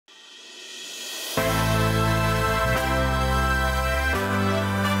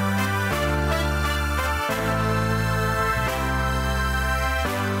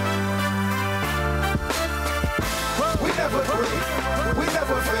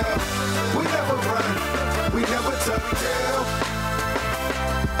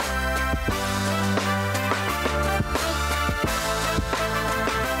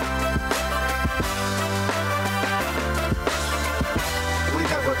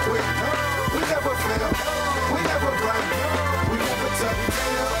quit. We never fail. We never break. We never tuck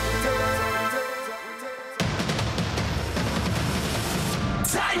tail.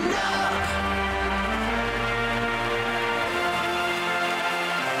 Tighten up.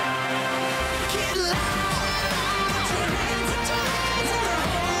 Get loud. Put your hands and toes in the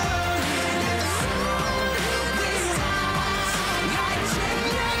hole. This time, like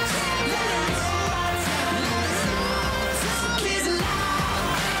Gillette. Get loud.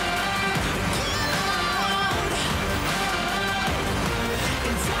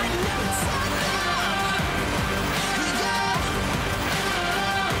 And tighten up, tighten up.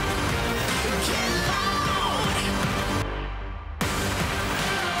 Get loud.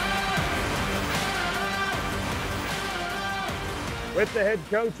 With the head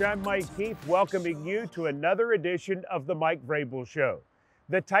coach, I'm Mike Keith, welcoming you to another edition of the Mike Vrabel Show.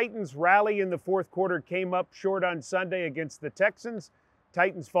 The Titans' rally in the fourth quarter came up short on Sunday against the Texans.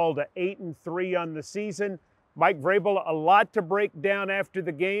 Titans fall to 8-3 on the season. Mike Vrabel, a lot to break down after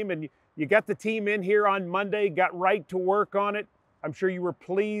the game, and you got the team in here on Monday, got right to work on it. I'm sure you were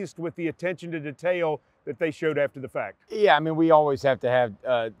pleased with the attention to detail that they showed after the fact. Yeah, I mean, we always have to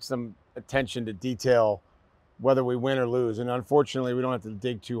have some attention to detail, whether we win or lose. And unfortunately, we don't have to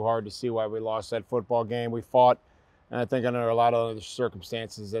dig too hard to see why we lost that football game. We fought, and I think under a lot of other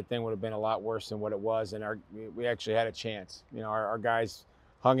circumstances, that thing would have been a lot worse than what it was. And we actually had a chance. You know, our guys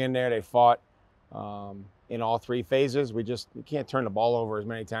hung in there. They fought in all three phases. You can't turn the ball over as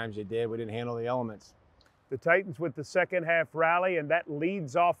many times as you did. We didn't handle the elements. The Titans with the second half rally, and that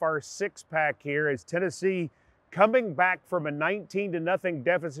leads off our six-pack here as Tennessee coming back from a 19-0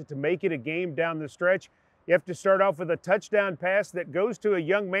 deficit to make it a game down the stretch. You have to start off with a touchdown pass that goes to a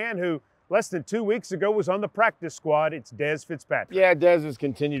young man who less than 2 weeks ago was on the practice squad. It's Dez Fitzpatrick. Yeah, Dez has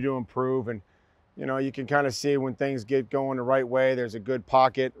continued to improve, and you know, you can kind of see when things get going the right way. There's a good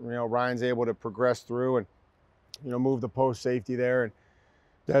pocket. You know, Ryan's able to progress through and, you know, move the post safety there, and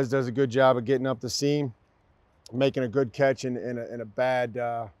Dez does a good job of getting up the seam, making a good catch in a bad,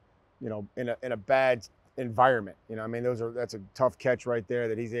 you know, in a bad environment. You know, I mean, that's a tough catch right there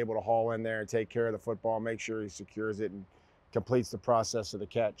that he's able to haul in there and take care of the football, make sure he secures it and completes the process of the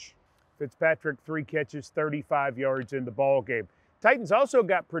catch. Fitzpatrick, 3 catches, 35 yards in the ball game. Titans also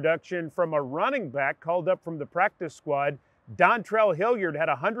got production from a running back called up from the practice squad. Dontrell Hilliard had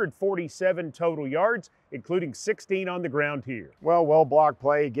 147 total yards, including 16 on the ground here. Well blocked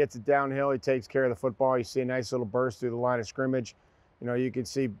play. He gets it downhill. He takes care of the football. You see a nice little burst through the line of scrimmage. You know, you can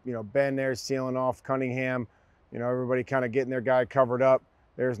see, you know, Ben there sealing off Cunningham. You know, everybody kind of getting their guy covered up.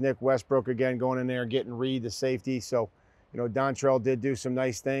 There's Nick Westbrook again going in there, getting Reed, the safety. So, you know, Dontrell did do some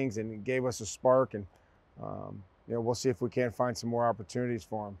nice things and gave us a spark. And, you know, we'll see if we can't find some more opportunities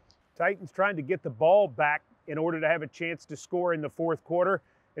for him. Titans trying to get the ball back in order to have a chance to score in the fourth quarter.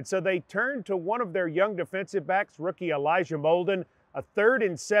 And so they turned to one of their young defensive backs, rookie Elijah Molden. A 3rd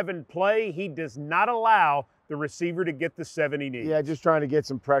and 7 play. He does not allow the receiver to get the 7 he needs. Yeah, just trying to get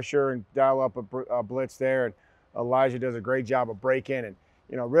some pressure and dial up a blitz there. And Elijah does a great job of breaking and,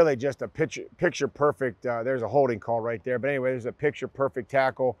 you know, really just a picture perfect. There's a holding call right there. But anyway, there's a picture perfect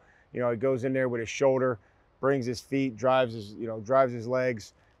tackle. You know, he goes in there with his shoulder, brings his feet, drives his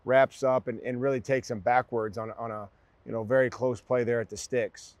legs, wraps up, and really takes him backwards on a, you know, very close play there at the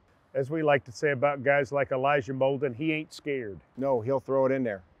sticks. As we like to say about guys like Elijah Molden, he ain't scared. No, he'll throw it in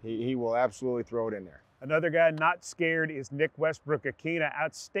there. He will absolutely throw it in there. Another guy not scared is Nick Westbrook-Akina,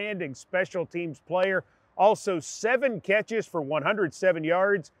 outstanding special teams player. Also 7 catches for 107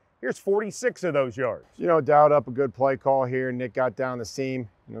 yards. Here's 46 of those yards. You know, dialed up a good play call here. Nick got down the seam.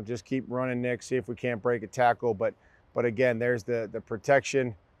 You know, just keep running, Nick, see if we can't break a tackle. But again, there's the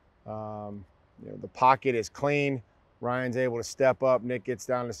protection. You know, the pocket is clean. Ryan's able to step up. Nick gets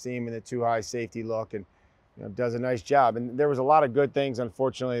down the seam in the too high safety look and, you know, does a nice job. And there was a lot of good things,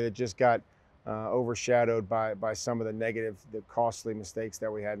 unfortunately, that just got overshadowed by some of the costly mistakes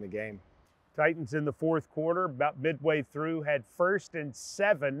that we had in the game. Titans in the fourth quarter, about midway through, had 1st and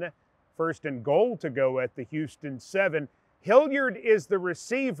 7, 1st and goal to go at the Houston 7. Hilliard is the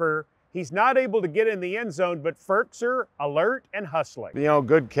receiver. He's not able to get in the end zone, but Firkser alert and hustling. You know,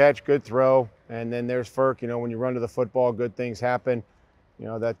 good catch, good throw. And then there's Firk. You know, when you run to the football, good things happen. You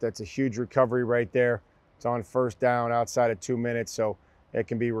know, that's a huge recovery right there. It's on 1st down outside of 2 minutes, so it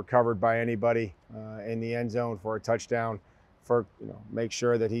can be recovered by anybody in the end zone for a touchdown. Firk, you know, make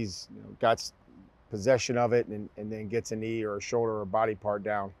sure that he's, you know, got possession of it and then gets a knee or a shoulder or a body part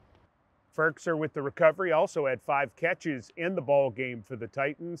down. Firkser with the recovery also had 5 catches in the ball game for the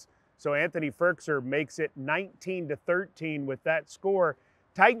Titans. So Anthony Firkser makes it 19-13 with that score.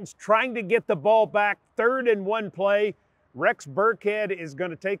 Titans trying to get the ball back, 3rd and 1 play. Rex Burkhead is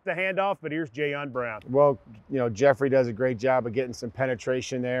going to take the handoff, but here's Jayon Brown. Well, Jeffrey does a great job of getting some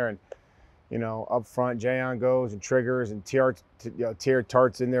penetration there, and up front, Jayon goes and triggers, and Tier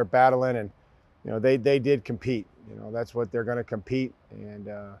Tart's in there battling, and they did compete. That's what they're going to compete, and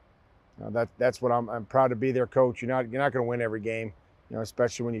that's what I'm proud to be their coach. You're not going to win every game,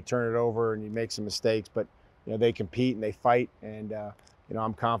 especially when you turn it over and you make some mistakes, but they compete and they fight, and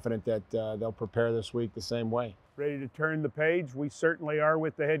I'm confident that they'll prepare this week the same way. Ready to turn the page? We certainly are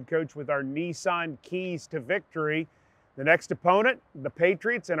with the head coach with our Nissan keys to victory. The next opponent, the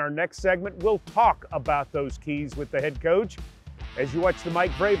Patriots. In our next segment, we'll talk about those keys with the head coach. As you watch the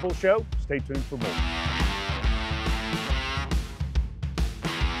Mike Vrabel Show, stay tuned for more.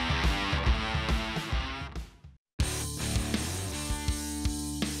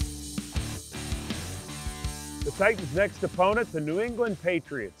 The Titans' next opponent, the New England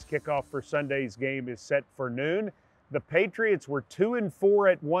Patriots. Kickoff for Sunday's game is set for noon. The Patriots were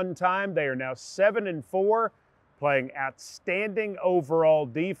 2-4 at one time. They are now 7-4, playing outstanding overall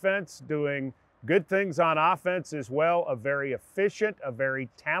defense, doing good things on offense as well. A very efficient, a very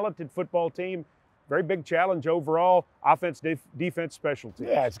talented football team. Very big challenge overall, offense, defense, special teams.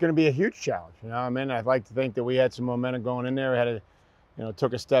 Yeah, it's going to be a huge challenge. I'd like to think that we had some momentum going in there.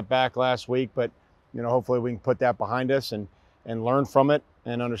 Took a step back last week, but hopefully we can put that behind us and learn from it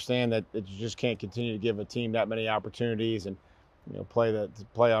and understand that you just can't continue to give a team that many opportunities and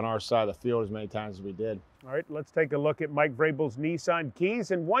play on our side of the field as many times as we did. All right, let's take a look at Mike Vrabel's Nissan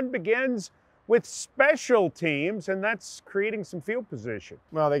keys, and one begins with special teams, and that's creating some field position.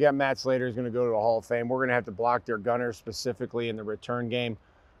 Well, they got Matt Slater who's going to go to the Hall of Fame. We're going to have to block their gunners specifically in the return game.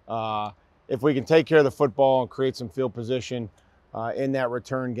 If we can take care of the football and create some field position in that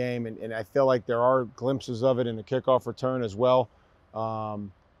return game, and I feel like there are glimpses of it in the kickoff return as well.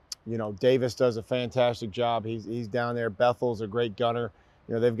 Davis does a fantastic job. He's down there. Bethel's a great gunner.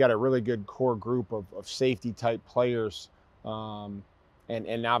 They've got a really good core group of safety type players,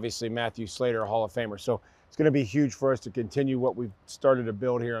 and obviously Matthew Slater, a Hall of Famer. So it's going to be huge for us to continue what we've started to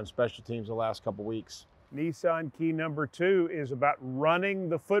build here on special teams the last couple weeks. Nissan key number 2 is about running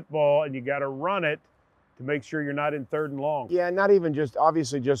the football, and you got to run it to make sure you're not in 3rd and long. Yeah, not even just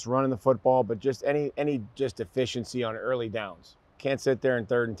running the football, but just any efficiency on early downs. Can't sit there in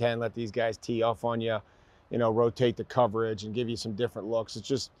 3rd and 10, let these guys tee off on you, rotate the coverage and give you some different looks.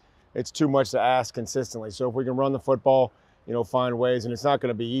 It's too much to ask consistently. So if we can run the football, find ways, and it's not going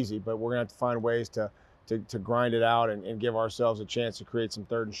to be easy, but we're going to have to find ways to grind it out and give ourselves a chance to create some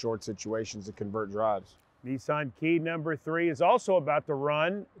 3rd and short situations to convert drives. Nissan key number 3 is also about their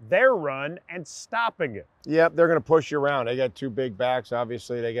run, and stopping it. Yep, they're going to push you around. They got 2 big backs.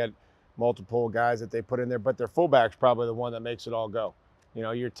 Obviously, they got multiple guys that they put in there, but their fullback's probably the one that makes it all go.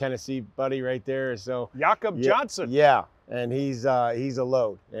 Your Tennessee buddy right there. So Jakob Johnson. Yeah, and he's a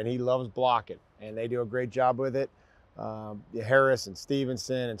load, and he loves blocking, and they do a great job with it. Harris and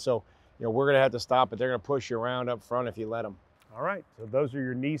Stevenson, and so we're going to have to stop it. They're going to push you around up front if you let them. All right, so those are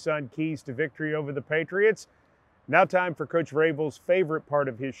your Nissan keys to victory over the Patriots. Now time for Coach Vrabel's favorite part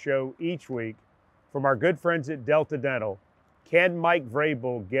of his show each week. From our good friends at Delta Dental, can Mike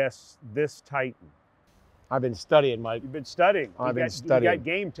Vrabel guess this Titan? I've been studying, Mike. You've been studying. I've been studying. You got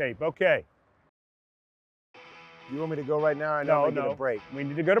game tape. Okay. You want me to go right now? I know we need a break. We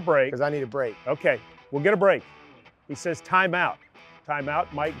need to go to break. Because I need a break. Okay, we'll get a break. He says timeout.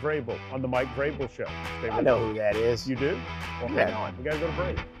 Timeout, Mike Vrabel on the Mike Vrabel Show. I know who that is. You do? Well, hang on. We got to go to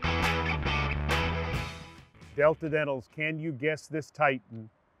break. Delta Dental's, can you guess this Titan?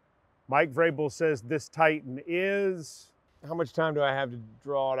 Mike Vrabel says this Titan is... How much time do I have to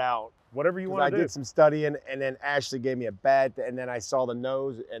draw it out? Whatever you want to do. I did some studying, and then Ashley gave me a bet, and then I saw the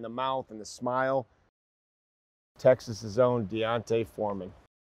nose and the mouth and the smile. Texas's own Deontay Foreman.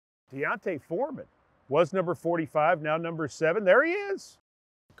 Deontay Foreman was number 45, now number 7. There he is.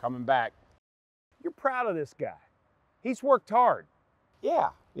 Coming back. You're proud of this guy. He's worked hard. Yeah.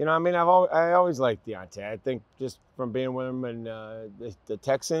 I always liked Deontay. I think just from being with him and the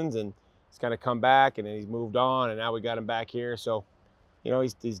Texans, and he's kind of come back, and then he's moved on, and now we got him back here. So,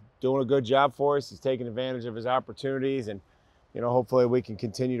 he's doing a good job for us. He's taking advantage of his opportunities, and, hopefully we can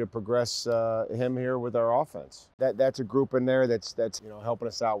continue to progress him here with our offense. That's a group in there that's helping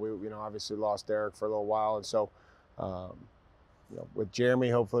us out. We obviously lost Derek for a little while, and so with Jeremy,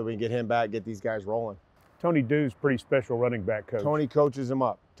 hopefully we can get him back, get these guys rolling. Tony Dew's pretty special running back coach. Tony coaches them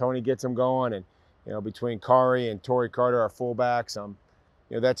up. Tony gets them going, and between Kari and Torrey Carter, our fullbacks,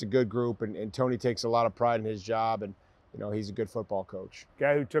 that's a good group, and Tony takes a lot of pride in his job, and he's a good football coach.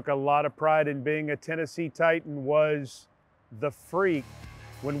 Guy who took a lot of pride in being a Tennessee Titan was the Freak.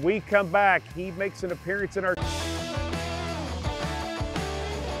 When we come back, he makes an appearance in our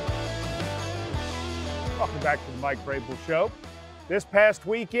Welcome back to the Mike Vrabel Show. This past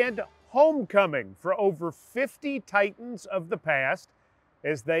weekend, homecoming for over 50 Titans of the past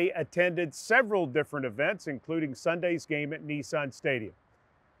as they attended several different events, including Sunday's game at Nissan Stadium.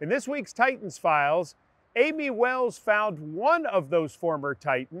 In this week's Titans Files, Amy Wells found one of those former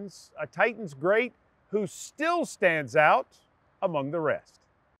Titans, a Titans great who still stands out among the rest.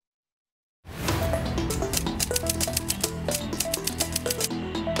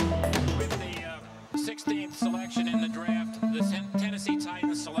 With the 16th selection in the draft, the Tennessee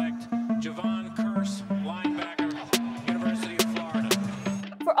Titans select Javon Curse, linebacker, University of Florida.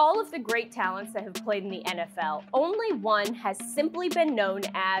 For all of the great talents that have played in the NFL, only one has simply been known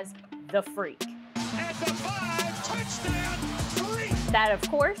as the Freak. At the 5, touchdown, Freak! That, of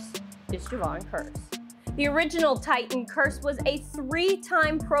course, is Javon Curse. The original Titan, Curse was a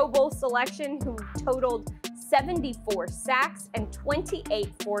 3-time Pro Bowl selection who totaled 74 sacks and 28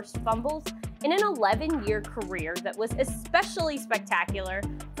 forced fumbles in an 11-year career that was especially spectacular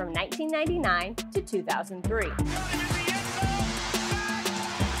from 1999 to 2003.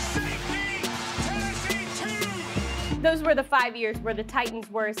 Those were the 5 years where the Titans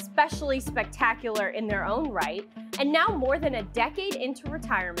were especially spectacular in their own right, and now more than a decade into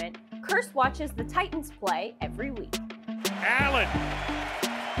retirement, Curse watches the Titans play every week. Allen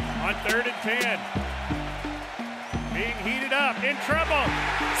on 3rd and 10. Being heated up, in trouble.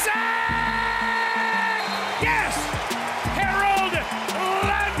 Sack! Yes! Harold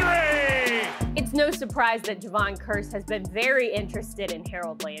Landry! It's no surprise that Javon Curse has been very interested in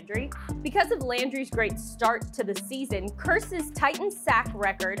Harold Landry. Because of Landry's great start to the season, Curse's Titans sack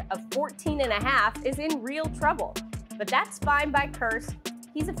record of 14.5 is in real trouble. But that's fine by Curse.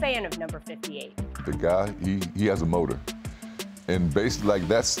 He's a fan of number 58. The guy, he has a motor. And basically, like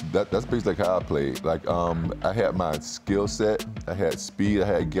that's basically like how I played. Like I had my skill set, I had speed, I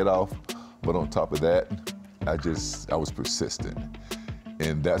had get off, but on top of that, I was persistent.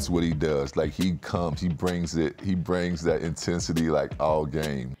 And that's what he does. Like he brings that intensity like all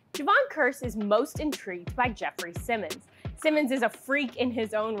game. Javon Curse is most intrigued by Jeffrey Simmons. Simmons is a freak in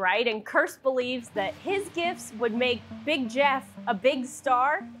his own right, and Curse believes that his gifts would make Big Jeff a big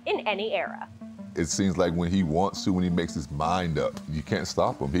star in any era. It seems like when he wants to, when he makes his mind up, you can't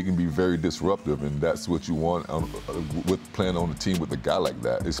stop him. He can be very disruptive, and that's what you want with playing on a team with a guy like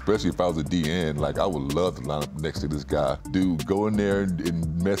that. Especially if I was a DN, like I would love to line up next to this guy. Dude, go in there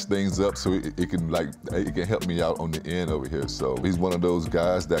and mess things up so it can help me out on the end over here. So he's one of those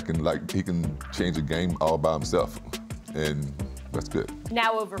guys that he can change a game all by himself, and that's good.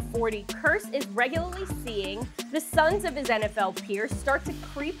 Now over 40, Curse is regularly seeing the sons of his NFL peers start to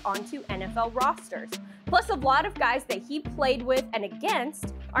creep onto NFL rosters. Plus, a lot of guys that he played with and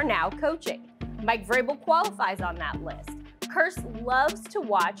against are now coaching. Mike Vrabel qualifies on that list. Curse loves to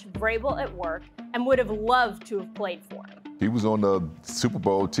watch Vrabel at work and would have loved to have played for him. He was on the Super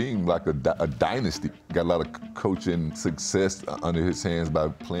Bowl team like a dynasty. Got a lot of coaching success under his hands by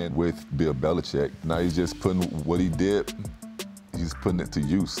playing with Bill Belichick. Now he's just putting what he did, he's putting it to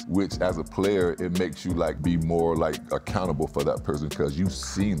use, which as a player, it makes you be more accountable for that person because you've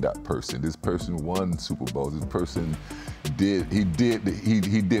seen that person. This person won Super Bowls. This person did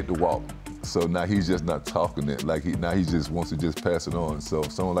the walk. So now he's just not talking it. Now he just wants to just pass it on. So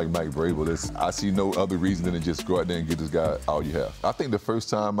someone like Mike Vrabel, I see no other reason than to just go out there and get this guy all you have. I think the first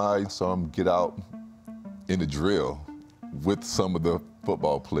time I saw him get out in the drill with some of the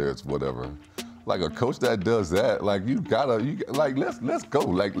football players, whatever, like a coach that does that, let's go.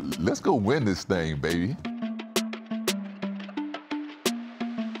 Let's go win this thing, baby.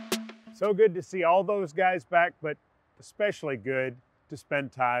 So good to see all those guys back, but especially good to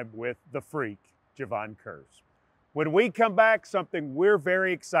spend time with the Freak, Javon Curse. When we come back, something we're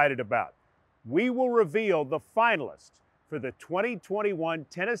very excited about. We will reveal the finalists for the 2021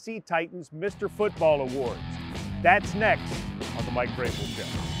 Tennessee Titans Mr. Football Awards. That's next on the Mike Vrabel Show.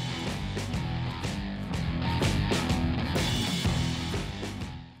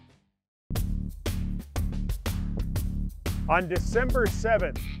 On December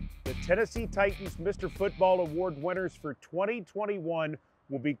 7th, the Tennessee Titans Mr. Football Award winners for 2021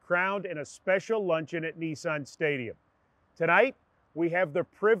 will be crowned in a special luncheon at Nissan Stadium. Tonight, we have the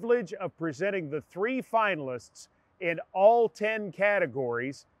privilege of presenting the 3 finalists in all 10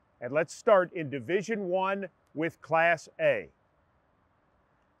 categories, and let's start in Division I with Class A.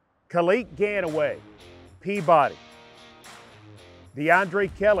 Khalik Ganaway, Peabody. DeAndre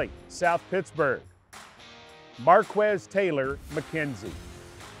Kelly, South Pittsburgh. Marquez Taylor, McKenzie.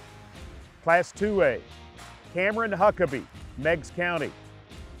 Class 2A, Cameron Huckabee, Meigs County.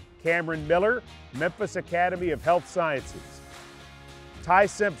 Cameron Miller, Memphis Academy of Health Sciences. Ty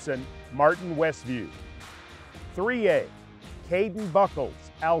Simpson, Martin Westview. 3A, Caden Buckles,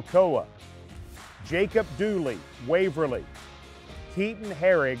 Alcoa. Jacob Dooley, Waverly. Keaton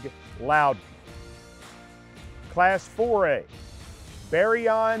Herrig, Loudon. Class 4A,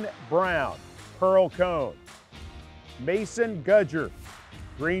 Barryon Brown, Pearl Cone. Mason Gudger,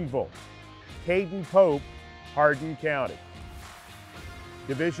 Greenville. Caden Pope, Hardin County.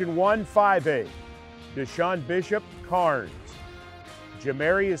 Division I 5A, Deshaun Bishop, Carnes.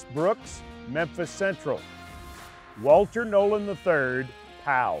 Jamarius Brooks, Memphis Central. Walter Nolan III,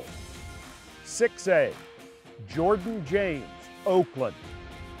 Powell. 6A, Jordan James, Oakland.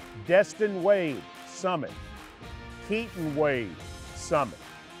 Destin Wade, Summit. Keaton Wade, Summit.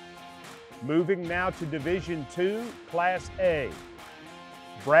 Moving now to Division II, Class A.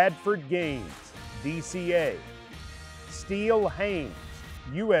 Bradford Gaines, DCA. Steele Haynes,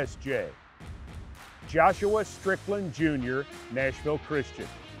 USJ. Joshua Strickland Jr., Nashville Christian.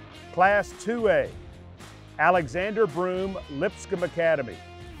 Class 2A, Alexander Broom, Lipscomb Academy.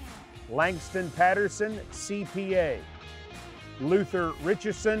 Langston Patterson, CPA. Luther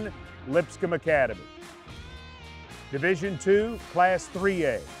Richardson, Lipscomb Academy. Division II, Class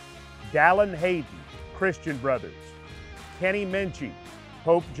 3A, Dallin Hayden, Christian Brothers. Kenny Menchie,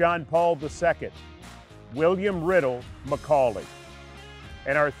 Pope John Paul II. William Riddle, Macaulay.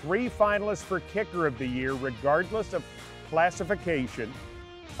 And our 3 finalists for Kicker of the Year, regardless of classification: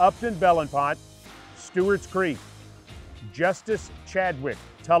 Upton Bellenpont, Stewart's Creek. Justice Chadwick,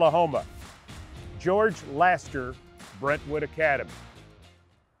 Tullahoma. George Laster, Brentwood Academy.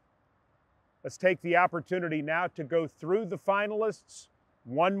 Let's take the opportunity now to go through the finalists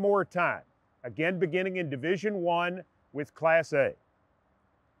one more time. Again, beginning in Division I with Class A.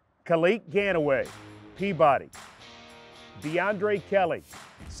 Khalik Ganaway, Peabody. DeAndre Kelly,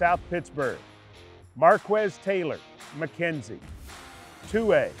 South Pittsburgh. Marquez Taylor, McKenzie.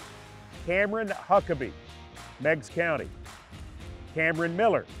 2A, Cameron Huckabee, Meigs County. Cameron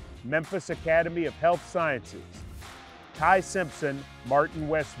Miller, Memphis Academy of Health Sciences. Ty Simpson, Martin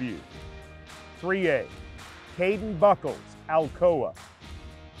Westview. 3A, Caden Buckles, Alcoa.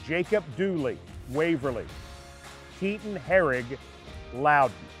 Jacob Dooley, Waverly. Keaton Herrig,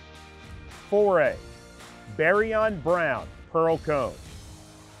 Loudon. 4A, Barryon Brown, Pearl Cone.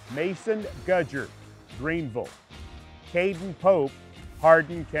 Mason Gudger, Greenville. Caden Pope,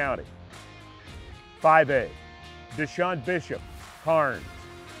 Hardin County. 5A, Deshaun Bishop, Carnes.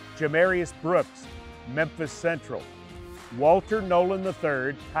 Jamarius Brooks, Memphis Central. Walter Nolan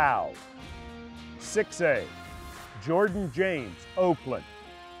III, Powell. 6A, Jordan James, Oakland.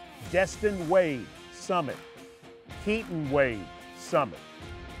 Destin Wade, Summit. Keaton Wade, Summit.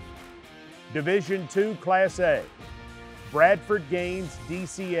 Division II, Class A, Bradford Gaines,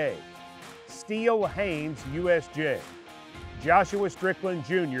 DCA. Steele Haynes, USJ. Joshua Strickland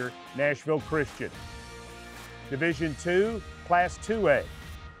Jr., Nashville Christian. Division II, Class 2A,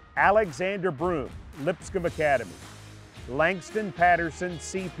 Alexander Broom, Lipscomb Academy. Langston Patterson,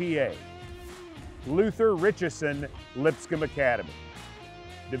 CPA. Luther Richardson, Lipscomb Academy.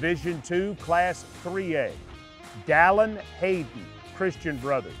 Division II, Class 3A, Dallin Hayden, Christian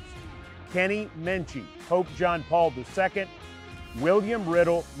Brothers. Kenny Menchie, Pope John Paul II. William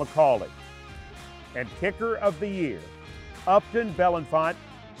Riddle, Macaulay. And Kicker of the Year, Upton Bellenfont,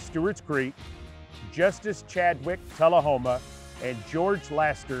 Stewart's Creek. Justice Chadwick, Tullahoma. And George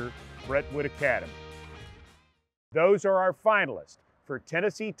Laster, Brentwood Academy. Those are our finalists for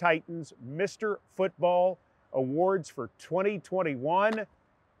Tennessee Titans Mr. Football Awards for 2021.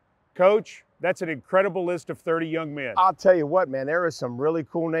 Coach, that's an incredible list of 30 young men. I'll tell you what, man, there are some really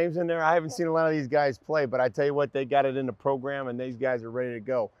cool names in there. I haven't seen a lot of these guys play, but I tell you what, they got it in the program and these guys are ready to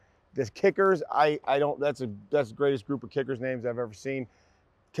go. The kickers, that's the greatest group of kickers names I've ever seen.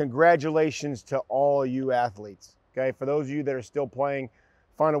 Congratulations to all you athletes, okay? For those of you that are still playing,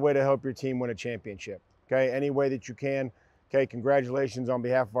 find a way to help your team win a championship, okay? Any way that you can, okay? Congratulations on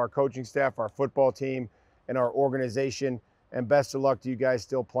behalf of our coaching staff, our football team, and our organization, and best of luck to you guys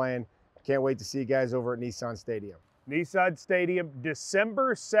still playing. Can't wait to see you guys over at Nissan Stadium. Nissan Stadium,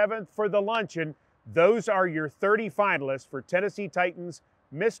 December 7th for the luncheon. Those are your 30 finalists for Tennessee Titans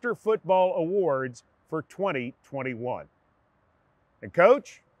Mr. Football Awards for 2021. And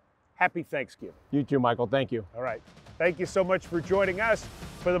Coach, happy Thanksgiving. You too, Michael. Thank you. All right. Thank you so much for joining us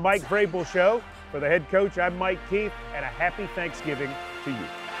for the Mike Vrabel Show. For the head coach, I'm Mike Keith, and a happy Thanksgiving to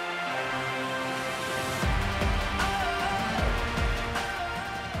you.